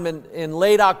one time in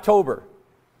late October.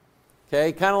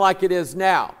 Okay, kind of like it is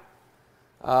now.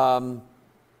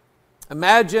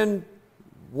 Imagine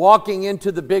walking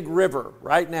into the big river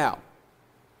right now.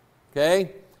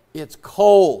 Okay, it's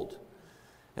cold.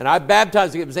 And I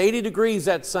baptized him. It was 80 degrees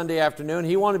that Sunday afternoon.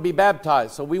 He wanted to be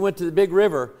baptized. So we went to the big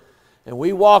river. And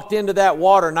we walked into that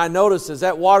water, and I noticed as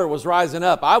that water was rising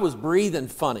up, I was breathing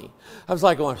funny. I was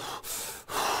like going,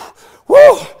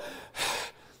 whoo!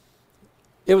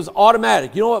 It was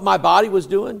automatic. You know what my body was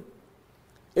doing?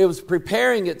 It was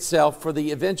preparing itself for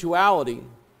the eventuality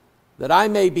that I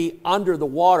may be under the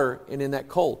water and in that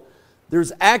cold.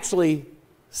 There's actually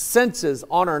senses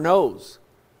on our nose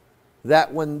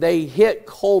that when they hit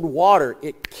cold water,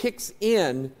 it kicks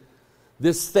in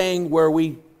this thing where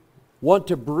we want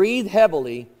to breathe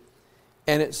heavily,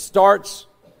 and it starts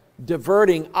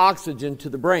diverting oxygen to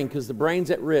the brain because the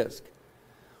brain's at risk.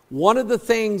 One of the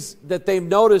things that they've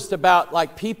noticed about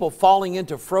like people falling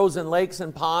into frozen lakes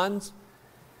and ponds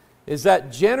is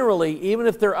that generally, even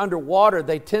if they're underwater,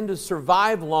 they tend to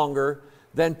survive longer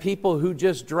than people who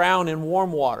just drown in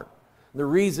warm water. The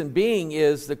reason being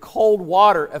is the cold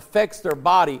water affects their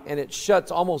body and it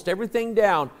shuts almost everything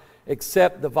down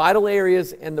except the vital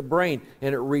areas and the brain.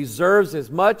 And it reserves as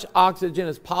much oxygen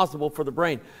as possible for the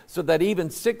brain. So that even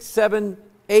 6, 7,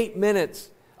 8 minutes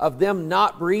of them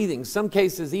not breathing, some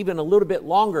cases even a little bit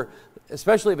longer,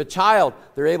 especially if a child,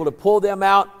 they're able to pull them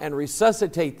out and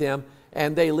resuscitate them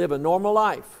and they live a normal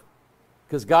life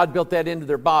because God built that into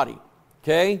their body.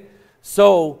 Okay?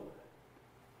 So,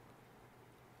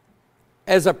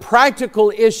 as a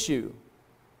practical issue,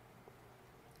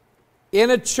 in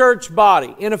a church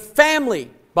body, in a family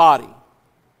body,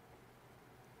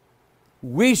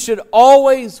 we should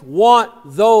always want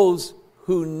those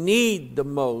who need the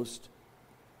most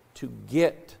to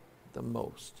get the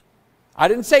most. I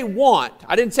didn't say want,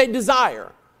 I didn't say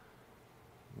desire.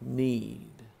 Need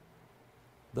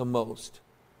the most.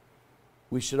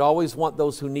 We should always want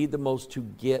those who need the most to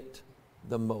get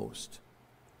the most.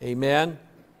 Amen?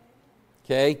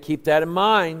 Okay, keep that in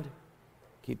mind.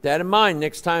 Keep that in mind.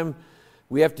 Next time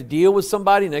we have to deal with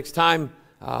somebody, next time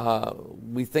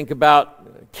we think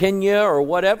about Kenya or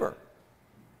whatever.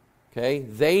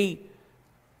 Okay,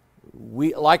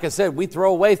 like I said, we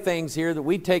throw away things here that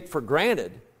we take for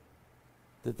granted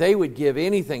that they would give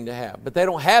anything to have, but they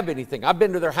don't have anything. I've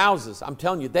been to their houses. I'm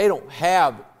telling you, they don't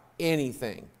have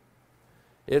anything.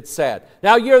 It's sad.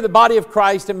 Now, you're the body of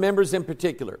Christ and members in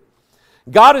particular.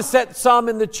 God has set some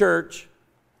in the church,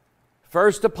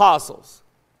 first apostles.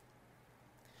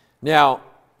 Now,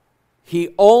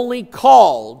 He only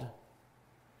called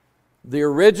the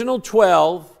original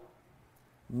 12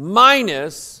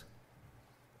 minus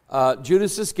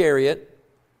Judas Iscariot,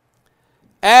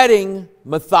 adding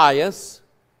Matthias,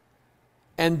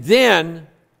 and then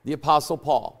the Apostle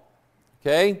Paul.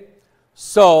 Okay?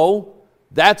 So,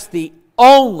 that's the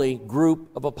only group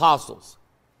of apostles.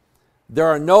 There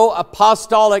are no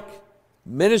apostolic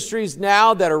ministries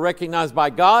now that are recognized by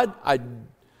God.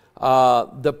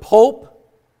 The Pope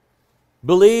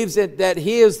believes that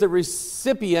he is the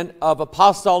recipient of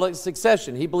apostolic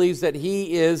succession. He believes that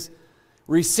he is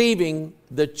receiving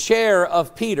the chair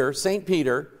of Peter, St.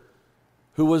 Peter,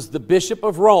 who was the Bishop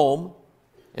of Rome.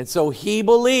 And so he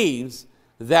believes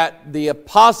that the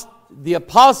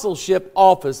apostleship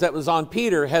office that was on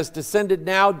Peter has descended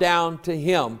now down to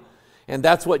him. And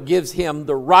that's what gives him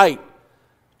the right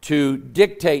to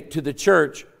dictate to the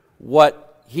church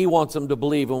what he wants them to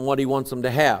believe and what he wants them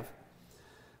to have.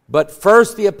 But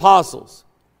first the apostles.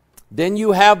 Then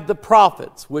you have the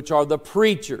prophets, which are the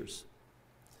preachers.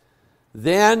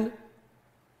 Then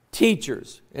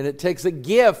teachers. And it takes a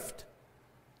gift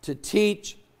to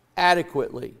teach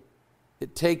adequately.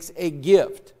 It takes a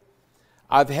gift.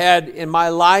 I've had in my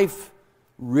life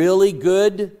really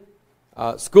good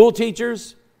school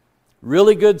teachers,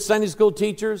 really good Sunday school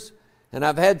teachers, and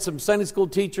I've had some Sunday school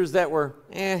teachers that were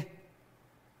And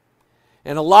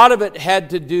a lot of it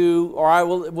had to do, or I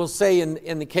will say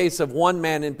in the case of one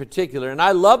man in particular, and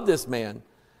I love this man,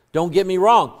 don't get me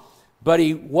wrong, but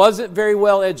he wasn't very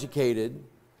well educated,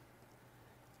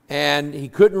 and he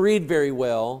couldn't read very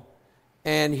well,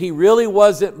 and he really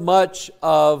wasn't much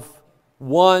of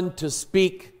one to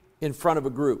speak in front of a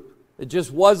group. It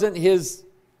just wasn't his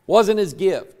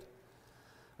gift.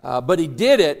 But he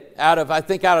did it out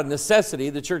of necessity.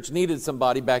 The church needed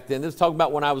somebody back then. This is talking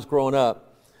about when I was growing up.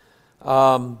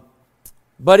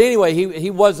 But anyway, he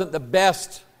wasn't the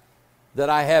best that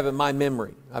I have in my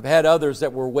memory. I've had others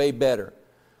that were way better.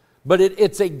 But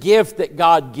it's a gift that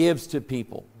God gives to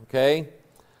people, okay?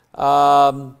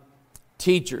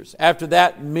 Teachers. After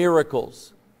that,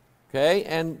 miracles. Okay?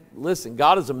 And listen,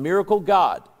 God is a miracle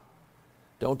God.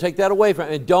 Don't take that away from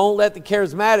him. And don't let the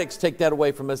charismatics take that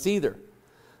away from us either.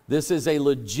 This is a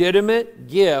legitimate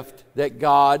gift that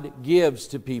God gives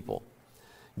to people.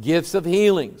 Gifts of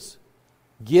healings.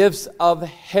 Gifts of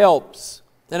helps.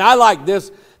 And I like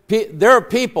this. There are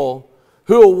people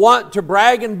who will want to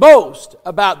brag and boast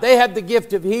about they have the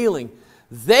gift of healing,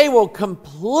 they will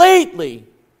completely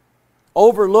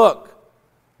overlook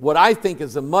what I think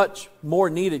is a much more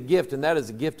needed gift, and that is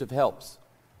a gift of helps.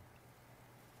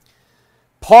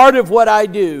 Part of what I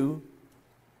do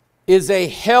is a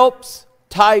helps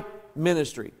type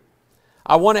ministry.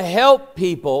 I want to help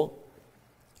people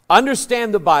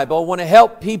understand the Bible. I want to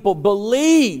help people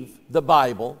believe the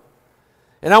Bible.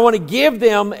 And I want to give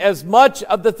them as much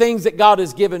of the things that God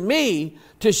has given me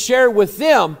to share with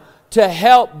them, to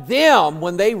help them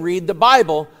when they read the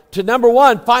Bible to, number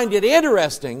one, find it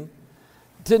interesting,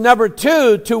 to number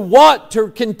two, to want to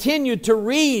continue to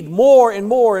read more and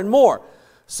more and more.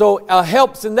 So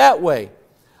helps in that way.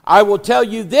 I will tell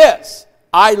you this,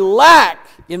 I lack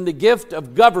in the gift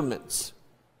of governments.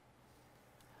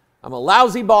 I'm a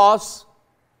lousy boss.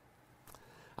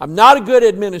 I'm not a good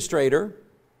administrator.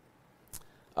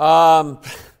 I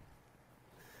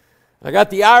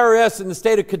got the IRS in the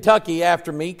state of Kentucky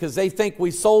after me because they think we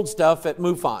sold stuff at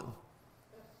MUFON.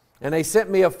 And they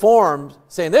sent me a form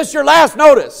saying, this is your last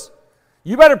notice.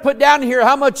 You better put down here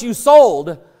how much you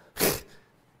sold.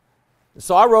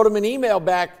 So I wrote them an email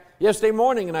back yesterday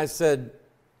morning and I said,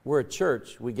 we're a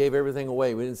church. We gave everything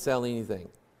away. We didn't sell anything.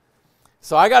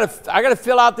 So I got to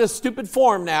fill out this stupid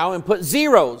form now and put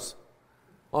zeros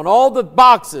on all the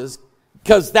boxes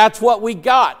because that's what we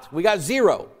got. We got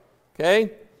zero.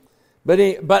 Okay?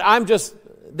 But I'm just,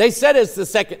 they said it's the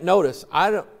second notice.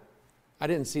 I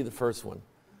didn't see the first one.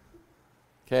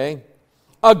 Okay?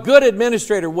 A good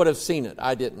administrator would have seen it.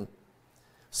 I didn't.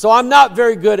 So I'm not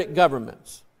very good at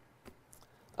governments.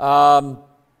 And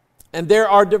there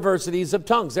are diversities of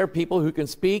tongues. There are people who can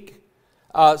speak.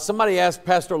 Somebody asked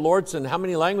Pastor Lordson how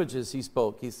many languages he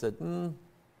spoke. He said,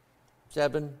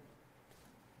 7.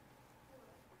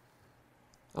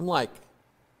 I'm like,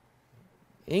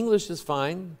 English is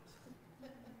fine.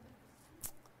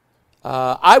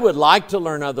 I would like to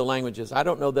learn other languages. I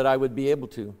don't know that I would be able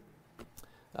to.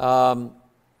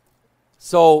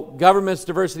 So governments,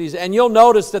 diversities, and you'll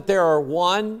notice that there are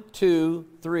 1, 2,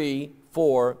 3,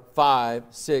 4, 5,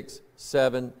 6,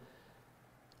 7.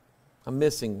 I'm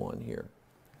missing one here.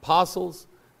 Apostles,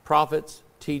 prophets,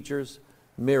 teachers,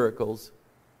 miracles,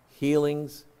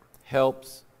 healings,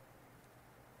 helps,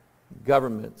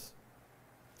 governments,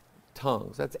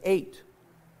 tongues. That's 8.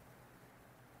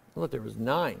 I thought there was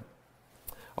 9.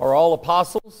 Are all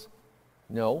apostles?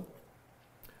 No.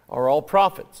 Are all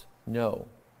prophets? No.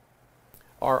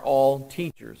 Are all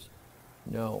teachers?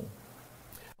 No.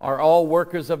 Are all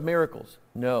workers of miracles?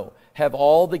 No. Have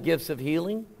all the gifts of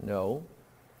healing? No.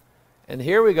 And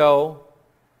here we go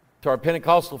to our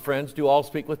Pentecostal friends. Do all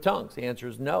speak with tongues? The answer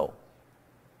is no.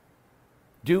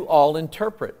 Do all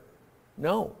interpret?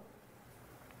 No.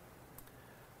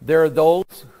 There are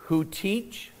those who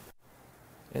teach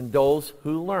and those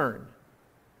who learn.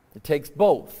 It takes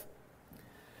both.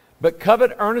 But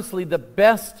covet earnestly the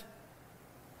best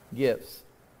gifts.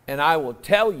 And I will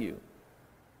tell you,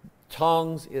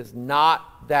 tongues is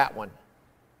not that one.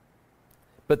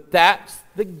 But that's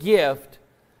the gift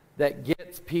that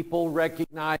gets people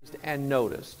recognized and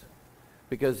noticed.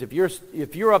 Because if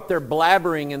you're up there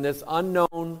blabbering in this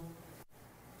unknown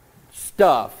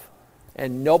stuff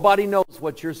and nobody knows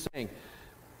what you're saying,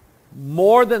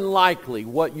 more than likely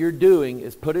what you're doing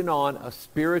is putting on a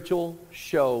spiritual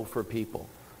show for people.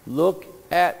 Look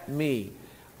at me.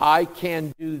 I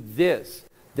can do this.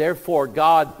 Therefore,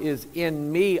 God is in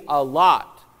me a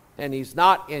lot, and He's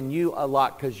not in you a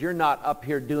lot because you're not up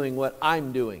here doing what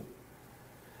I'm doing.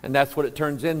 And that's what it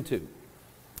turns into.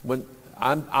 When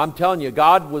I'm telling you,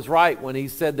 God was right when He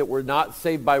said that we're not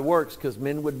saved by works because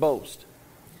men would boast.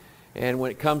 And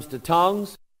when it comes to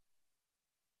tongues,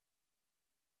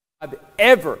 I've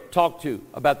ever talked to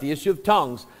about the issue of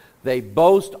tongues, they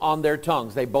boast on their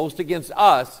tongues. They boast against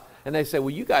us, and they say, well,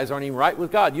 you guys aren't even right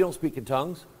with God. You don't speak in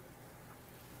tongues.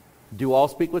 Do all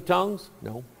speak with tongues?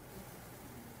 No.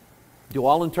 Do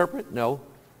all interpret? No.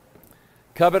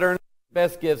 Covet earnestly the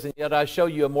best gifts, and yet I show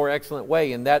you a more excellent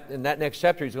way. In that next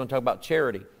chapter, he's going to talk about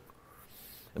charity.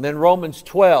 And then Romans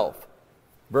 12,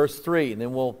 verse 3, and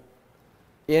then we'll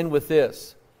end with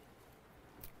this.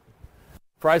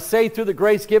 For I say through the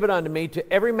grace given unto me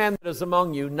to every man that is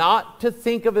among you, not to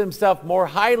think of himself more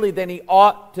highly than he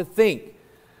ought to think,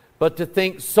 but to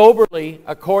think soberly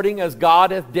according as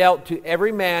God hath dealt to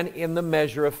every man in the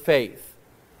measure of faith.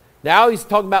 Now he's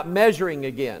talking about measuring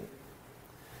again.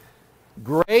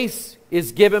 Grace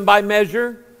is given by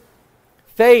measure.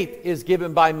 Faith is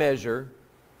given by measure.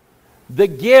 The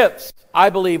gifts,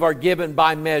 I believe, are given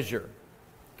by measure.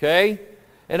 Okay?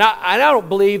 And I don't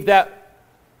believe that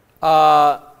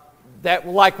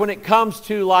like when it comes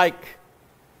to like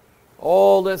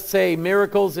let's say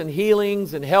miracles and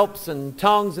healings and helps and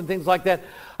tongues and things like that.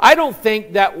 I don't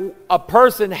think that a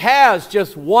person has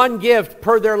just one gift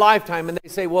per their lifetime and they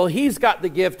say, well, he's got the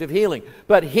gift of healing,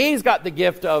 but he's got the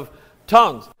gift of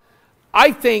tongues.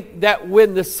 I think that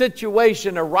when the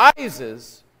situation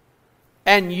arises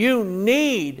and you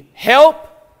need help,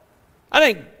 I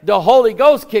think the Holy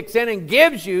Ghost kicks in and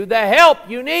gives you the help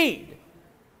you need.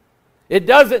 It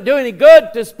doesn't do any good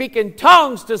to speak in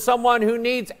tongues to someone who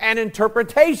needs an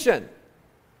interpretation.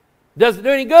 Doesn't do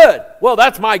any good. Well,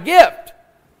 that's my gift.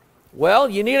 Well,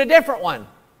 you need a different one,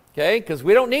 okay? Because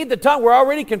we don't need the tongue. We're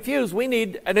already confused. We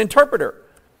need an interpreter.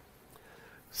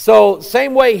 So,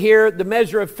 same way here, the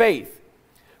measure of faith.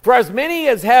 For as we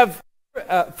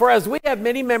have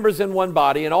many members in one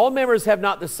body, and all members have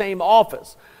not the same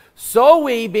office, so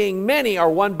we, being many, are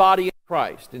one body in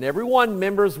Christ, and every one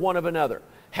members one of another.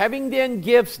 Having then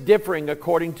gifts differing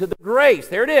according to the grace.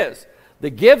 There it is. The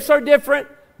gifts are different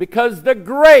because the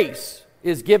grace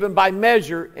is given by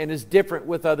measure and is different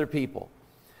with other people.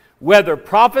 Whether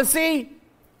prophecy,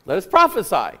 let us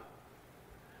prophesy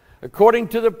according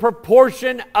to the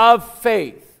proportion of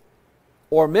faith,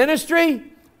 or ministry,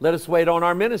 let us wait on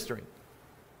our ministry.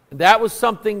 And that was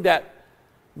something that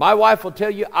my wife will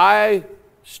tell you I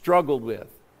struggled with.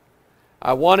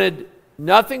 I wanted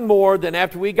nothing more than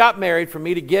after we got married for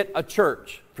me to get a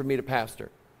church for me to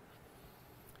pastor.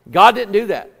 God didn't do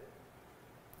that.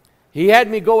 He had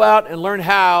me go out and learn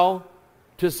how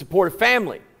to support a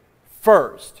family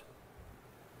first.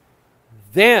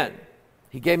 Then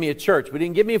He gave me a church, but He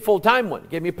didn't give me a full-time one. He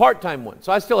gave me a part-time one.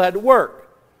 So I still had to work.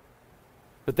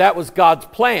 But that was God's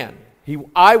plan.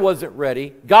 I wasn't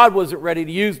ready. God wasn't ready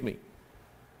to use me.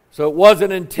 So it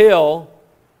wasn't until,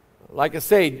 like I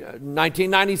say,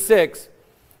 1996,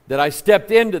 that I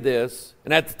stepped into this.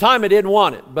 And at the time I didn't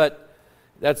want it, but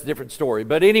that's a different story.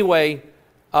 But anyway,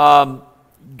 God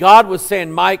was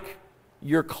saying, Mike,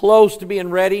 you're close to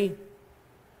being ready.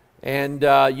 And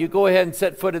you go ahead and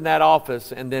set foot in that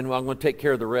office, and then I'm going to take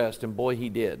care of the rest. And boy, He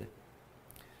did.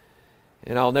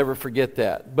 And I'll never forget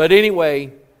that. But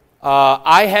anyway,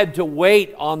 I had to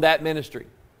wait on that ministry.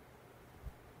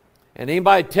 And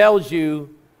anybody tells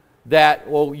you that,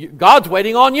 well, God's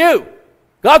waiting on you.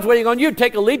 God's waiting on you to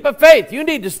take a leap of faith. You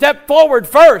need to step forward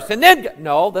first. And then,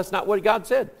 no, that's not what God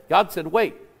said. God said,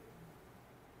 wait.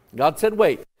 God said,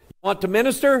 wait. You want to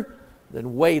minister?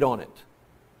 Then wait on it.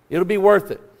 It'll be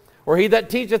worth it. Or he that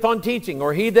teacheth on teaching,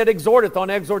 or he that exhorteth on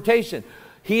exhortation.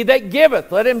 He that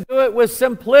giveth, let him do it with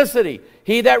simplicity.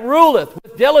 He that ruleth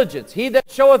with diligence. He that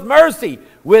showeth mercy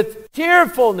with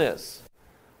cheerfulness.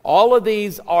 All of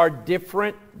these are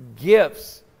different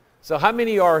gifts. So how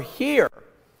many are here?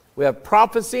 We have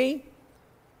prophecy,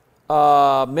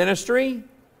 ministry,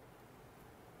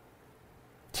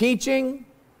 teaching,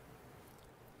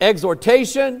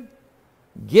 exhortation,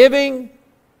 giving,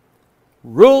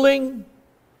 ruling,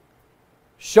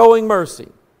 showing mercy.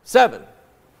 7.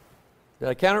 Did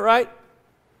I count it right?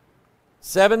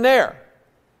 7 there.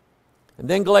 And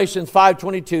then Galatians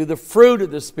 5:22, the fruit of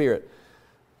the Spirit.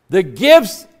 The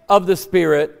gifts of the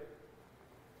Spirit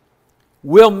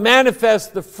will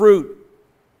manifest the fruit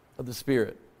of the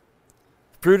Spirit.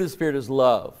 The fruit of the Spirit is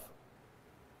love,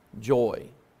 joy,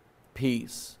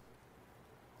 peace,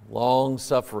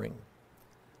 long-suffering,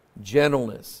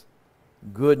 gentleness,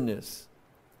 goodness,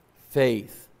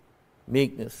 faith,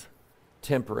 meekness,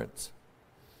 temperance.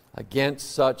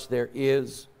 Against such there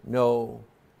is no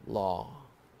law.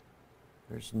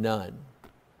 There's none.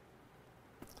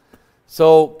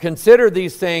 So consider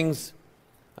these things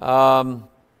back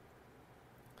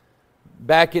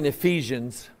in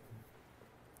Ephesians.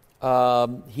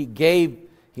 He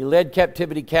led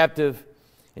captivity captive,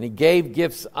 and He gave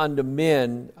gifts unto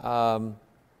men.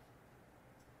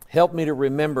 Help me to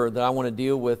remember that I want to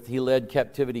deal with He led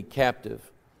captivity captive.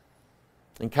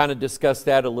 And kind of discuss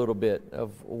that a little bit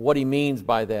of what He means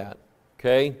by that.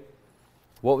 Okay?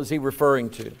 What was He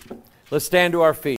referring to? Let's stand to our feet.